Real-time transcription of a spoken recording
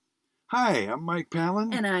Hi, I'm Mike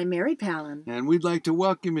Palin. And I'm Mary Palin. And we'd like to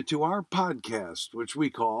welcome you to our podcast, which we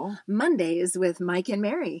call Mondays with Mike and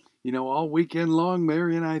Mary. You know, all weekend long,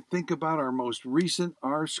 Mary and I think about our most recent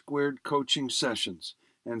R-Squared coaching sessions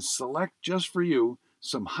and select just for you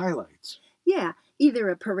some highlights. Yeah, either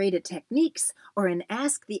a parade of techniques or an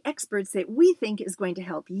Ask the Experts that we think is going to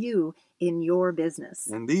help you in your business.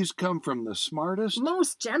 And these come from the smartest,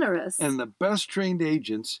 most generous, and the best trained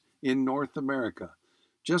agents in North America.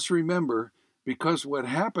 Just remember, because what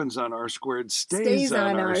happens on R-Squared stays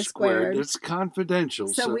on R-Squared. It's confidential.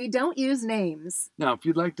 So we don't use names. Now, if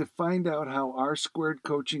you'd like to find out how R-Squared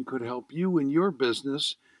coaching could help you in your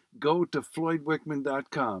business, go to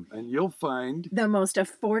floydwickman.com and you'll find the most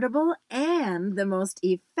affordable and the most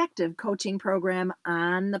effective coaching program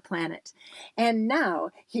on the planet. And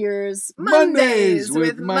now, here's Mondays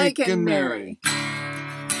with Mike and Mary.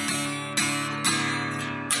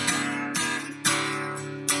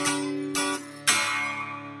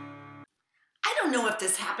 I don't know if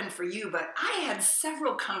this happened for you, but I had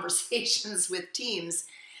several conversations with teams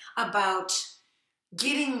about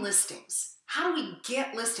getting listings. How do we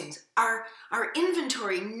get listings? Our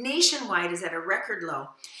inventory nationwide is at a record low.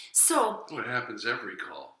 So it happens every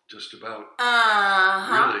call, just about.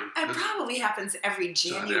 Really? It probably happens every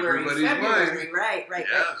January, February. Right.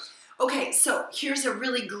 Yes. Okay, so here's a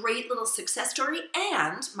really great little success story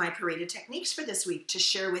and my parade of techniques for this week to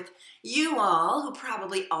share with you all who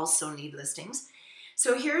probably also need listings.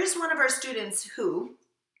 So here's one of our students who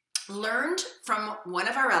learned from one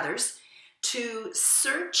of our others to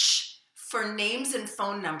search for names and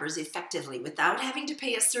phone numbers effectively without having to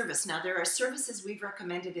pay a service. Now, there are services we've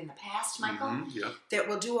recommended in the past, Michael, that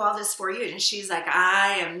will do all this for you. And she's like,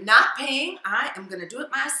 I am not paying. I am going to do it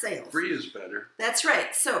myself. Free is better. That's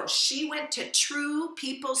right. So she went to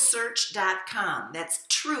truepeoplesearch.com. That's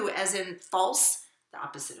true as in false, the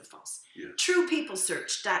opposite of false. Yeah.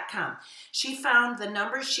 Truepeoplesearch.com. She found the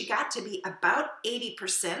numbers she got to be about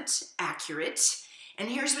 80% accurate. And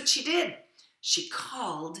here's what she did. She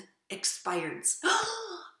called expireds.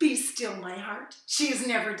 Be still, my heart. She has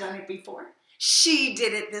never done it before. She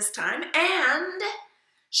did it this time, and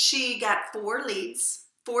she got 4 leads,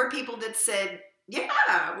 4 people that said,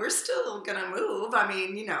 yeah, we're still gonna move. I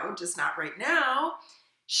mean, just not right now.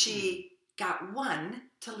 She got 1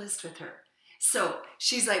 to list with her. So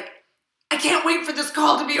she's like, I can't wait for this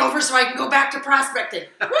call to be over so I can go back to prospecting.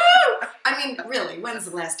 Woo! I mean, really, when's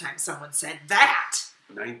the last time someone said that?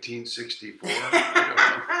 1964. I don't know.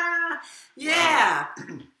 Yeah.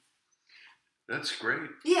 Wow. That's great.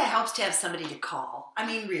 Yeah, it helps to have somebody to call. I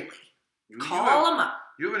mean, really. Call them up.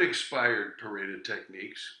 You have an expired parade of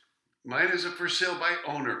techniques. Mine is a for sale by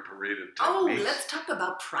owner parade of techniques. Oh, let's talk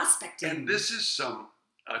about prospecting. And this is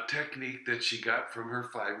a technique that she got from her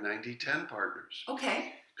 590-10 partners.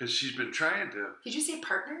 Okay. Because she's been trying to... Did you say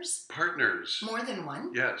partners? Partners. More than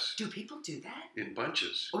one? Yes. Do people do that? In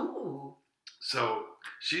bunches. Ooh. So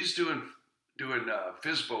she's doing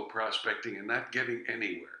FSBO prospecting and not getting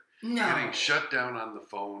anywhere. No. Getting shut down on the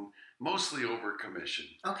phone, mostly over commission.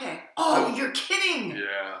 Okay. Oh, you're kidding.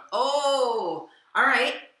 Yeah. Oh, all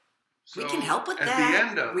right. So we can help with that. At the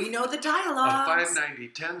end of we know the dialogue. A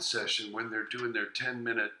 590-10 session, when they're doing their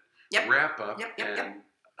 10-minute wrap-up and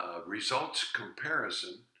results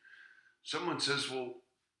comparison, someone says, well,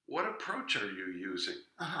 what approach are you using?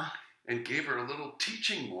 Uh-huh. And gave her a little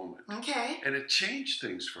teaching moment. Okay. And it changed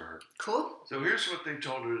things for her. Cool. So here's what they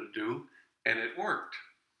told her to do, and it worked.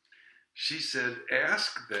 She said,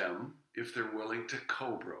 ask them if they're willing to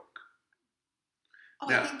co-broke. Oh,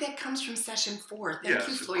 now, I think that comes from session 4. Thank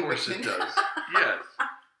you, Floyd Yes, of course Wickman. it does. Yes.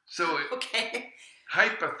 So okay.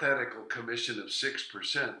 Hypothetical commission of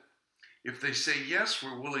 6%. If they say, yes,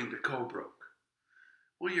 we're willing to co-broke.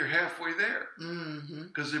 Well, you're halfway there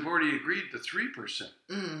because they've already agreed to 3%.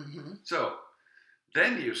 Mm-hmm. So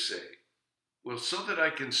then you say, well, so that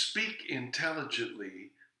I can speak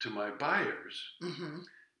intelligently to my buyers,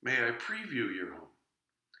 may I preview your home?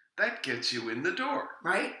 That gets you in the door.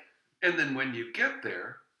 Right. And then when you get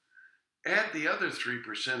there, add the other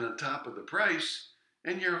 3% on top of the price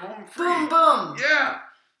and you're home free. Boom, boom. Yeah.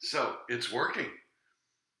 So it's working.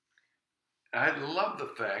 I love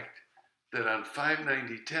the fact that on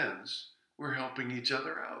 590-10s, we're helping each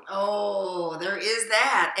other out. Oh, there is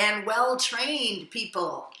that. And well-trained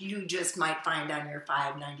people you just might find on your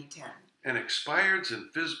 590-10. And expireds and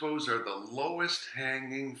FSBOs are the lowest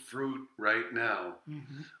hanging fruit right now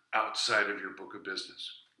outside of your book of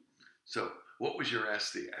business. So what was your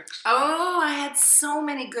Ask the Expert? Oh, I had so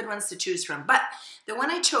many good ones to choose from. But the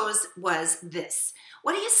one I chose was this.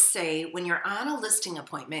 What do you say when you're on a listing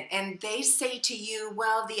appointment and they say to you,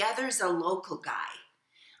 well, the other's a local guy?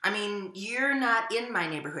 I I mean, you're not in my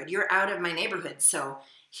neighborhood. You're out of my neighborhood. So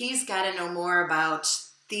he's got to know more about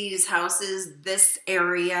these houses, this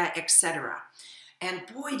area, etc. And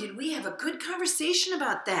boy, did we have a good conversation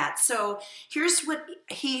about that. So here's what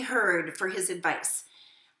he heard for his advice.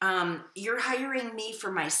 You're hiring me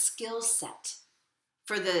for my skill set,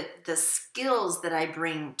 for the skills that I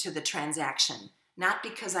bring to the transaction, not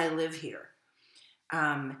because I live here.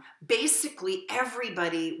 Basically,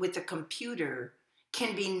 everybody with a computer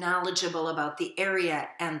can be knowledgeable about the area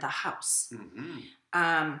and the house.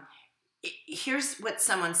 Mm-hmm. Here's what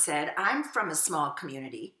someone said. I'm from a small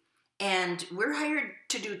community, and we're hired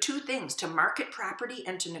to do two things, to market property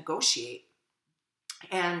and to negotiate.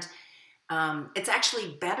 And it's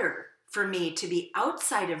actually better for me to be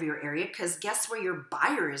outside of your area, because guess where your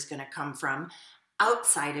buyer is going to come from?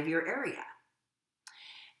 Outside of your area.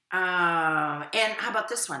 And how about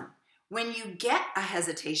this one? When you get a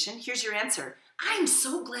hesitation, here's your answer. I'm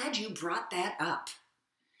so glad you brought that up.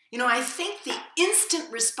 You know, I think the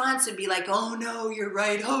instant response would be like, oh no, you're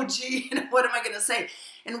right. Oh gee, what am I going to say?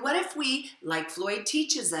 And what if we, like Floyd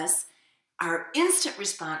teaches us, our instant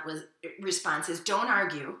response is don't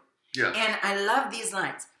argue. Yeah. And I love these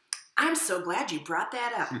lines. I'm so glad you brought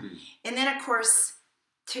that up. And then, of course,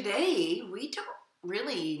 today we don't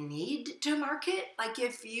really need to market. Like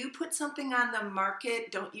if you put something on the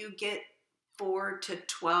market, don't you get 4 to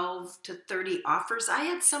 12 to 30 offers? I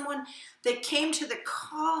had someone that came to the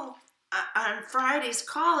call on Friday's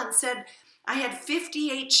call and said, I had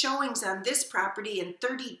 58 showings on this property and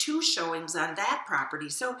 32 showings on that property.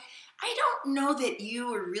 So I don't know that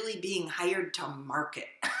you are really being hired to market.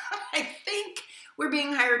 I think we're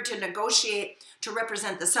being hired to negotiate, to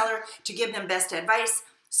represent the seller, to give them best advice.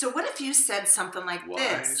 So what if you said something like Wise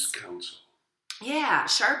this? counsel. Yeah,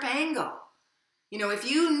 sharp angle. You know, if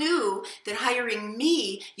you knew that hiring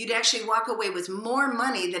me, you'd actually walk away with more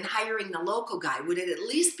money than hiring the local guy, would it at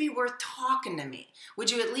least be worth talking to me?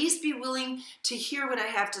 Would you at least be willing to hear what I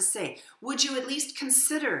have to say? Would you at least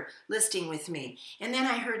consider listing with me? And then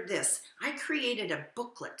I heard this. I created a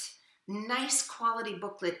booklet, nice quality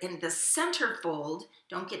booklet, and the centerfold,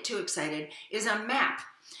 don't get too excited, is a map.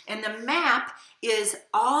 And the map is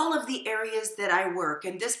all of the areas that I work.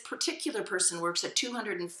 And this particular person works at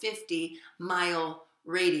 250-mile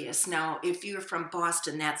radius. Now, if you're from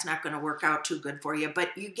Boston, that's not going to work out too good for you.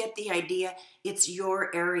 But you get the idea. It's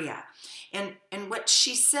your area. And what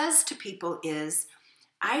she says to people is,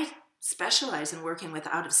 I specialize in working with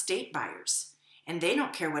out-of-state buyers. And they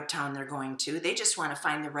don't care what town they're going to. They just want to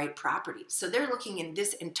find the right property. So they're looking in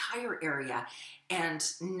this entire area and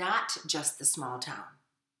not just the small town.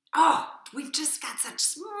 Oh, we've just got such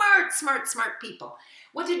smart people.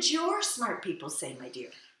 What did your smart people say, my dear?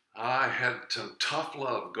 I had some tough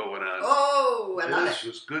love going on. Oh, I love it. This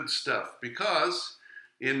was good stuff because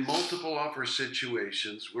in multiple offer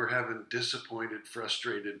situations, we're having disappointed,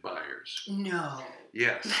 frustrated buyers. No.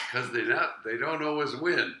 Yes, because they don't always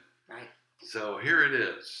win. Right. So here it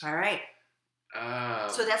is. All right.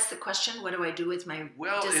 So that's the question. What do I do with my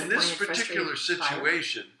in this particular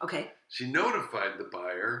situation, buyer? Okay. She notified the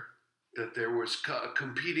buyer that there was a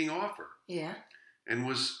competing offer. Yeah. And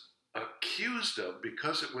was accused of,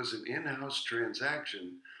 because it was an in-house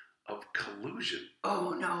transaction, of collusion.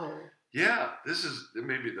 Oh, no. Yeah, this is,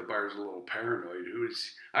 maybe the buyer's a little paranoid.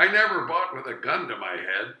 I never bought with a gun to my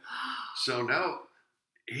head. So now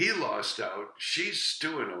he lost out. She's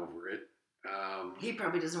stewing over it. He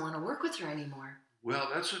probably doesn't want to work with her anymore. Well,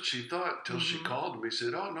 that's what she thought till she called me.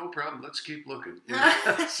 Said, "Oh, no problem. Let's keep looking."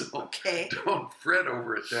 So okay. Don't fret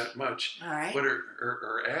over it that much. All right. But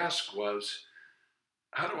her ask was,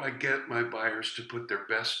 how do I get my buyers to put their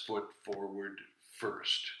best foot forward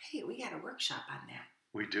first? Hey, we got a workshop on that.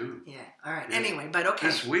 We do. Yeah. All right. Yeah. Anyway, but okay.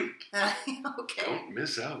 This week. Okay. Don't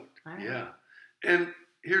miss out. All right. Yeah. And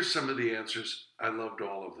here's some of the answers. I loved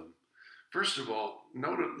all of them. First of all,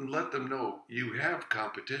 let them know you have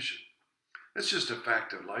competition. That's just a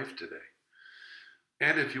fact of life today.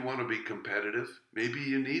 And if you want to be competitive, maybe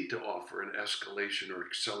you need to offer an escalation or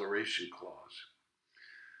acceleration clause.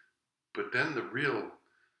 But then the real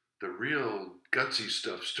gutsy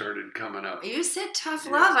stuff started coming up. You said tough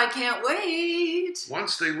love. I can't wait.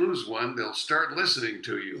 Once they lose one, they'll start listening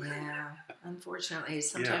to you. Yeah, unfortunately,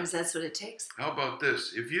 sometimes that's what it takes. How about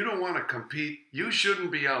this? If you don't want to compete, you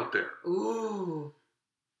shouldn't be out there. Ooh.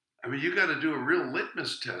 I mean, you got to do a real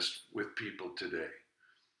litmus test with people today.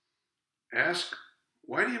 Ask,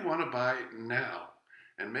 why do you want to buy now?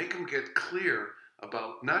 And make them get clear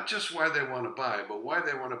about not just why they want to buy, but why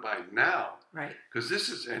they want to buy now. Right. Because this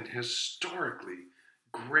is an historically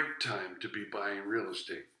great time to be buying real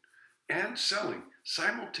estate and selling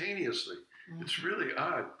simultaneously. It's really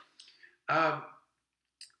odd. Uh,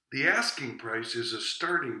 the asking price is a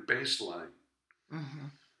starting baseline. Mm-hmm.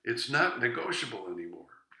 It's not negotiable anymore.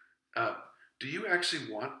 Do you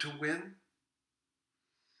actually want to win?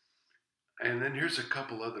 And then here's a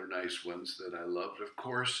couple other nice ones that I loved. Of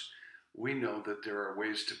course, we know that there are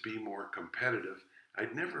ways to be more competitive.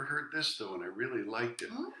 I'd never heard this though, and I really liked it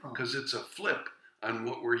because it's a flip on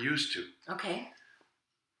what we're used to. Okay.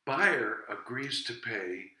 Buyer agrees to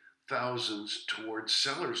pay thousands towards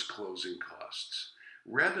seller's closing costs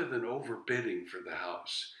rather than overbidding for the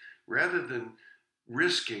house, rather than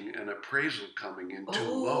risking an appraisal coming in too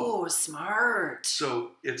low. Oh, smart.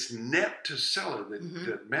 So it's net to seller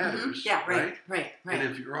that matters. Yeah, right. And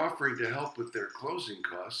if you're offering to help with their closing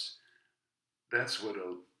costs, that's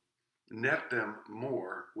what'll net them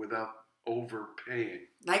more without overpaying.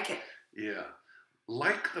 Like it. Yeah.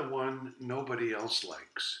 Like the one nobody else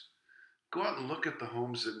likes. Go out and look at the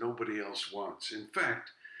homes that nobody else wants. In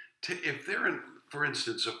fact, if they're in, for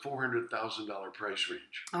instance, a $400,000 price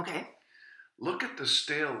range. Okay. Look at the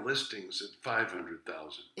stale listings at $500,000.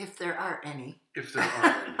 If there are any. If there are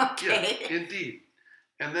any. Okay. Yeah, indeed.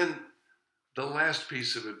 And then the last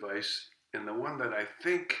piece of advice, and the one that I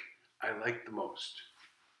think I like the most.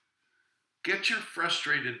 Get your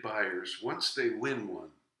frustrated buyers, once they win one,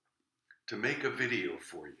 to make a video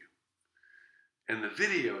for you. And the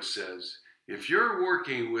video says, if you're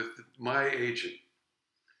working with my agent,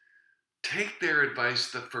 take their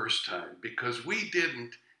advice the first time, because we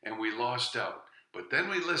didn't and we lost out. But then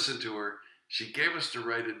we listened to her, she gave us the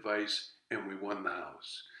right advice, and we won the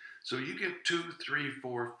house. So you get 2, 3,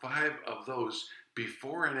 4, 5 of those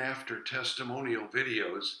before and after testimonial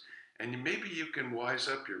videos, and maybe you can wise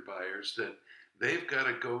up your buyers that they've got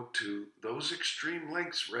to go to those extreme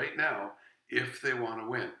lengths right now if they want to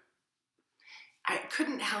win. I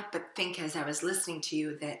couldn't help but think as I was listening to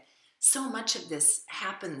you that so much of this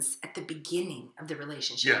happens at the beginning of the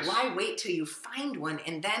relationship. Yes. Why wait till you find one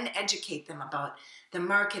and then educate them about the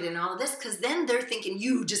market and all of this? Because then they're thinking,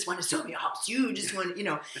 you just want to sell me a house. You just want,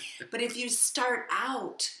 But if you start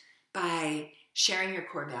out by sharing your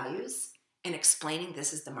core values and explaining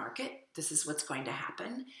this is the market, this is what's going to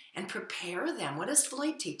happen, and prepare them. What does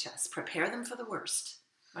Floyd teach us? Prepare them for the worst,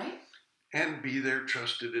 right? And be their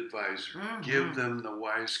trusted advisor. Mm-hmm. Give them the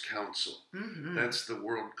wise counsel. Mm-hmm. That's the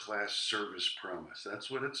world-class service promise. That's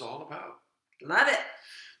what it's all about. Love it.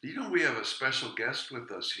 You know, we have a special guest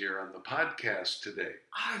with us here on the podcast today.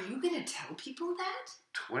 Are you going to tell people that?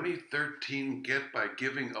 2013 Get by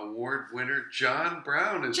Giving Award winner John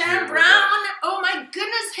Brown is here. John with Brown? us. Oh my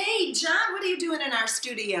goodness. Hey, John, what are you doing in our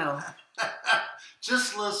studio?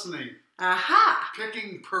 Just listening. Aha.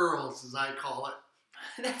 Picking pearls, as I call it.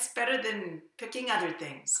 That's better than picking other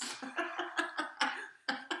things.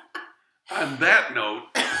 On that note,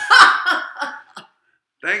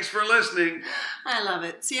 thanks for listening. I love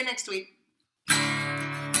it. See you next week.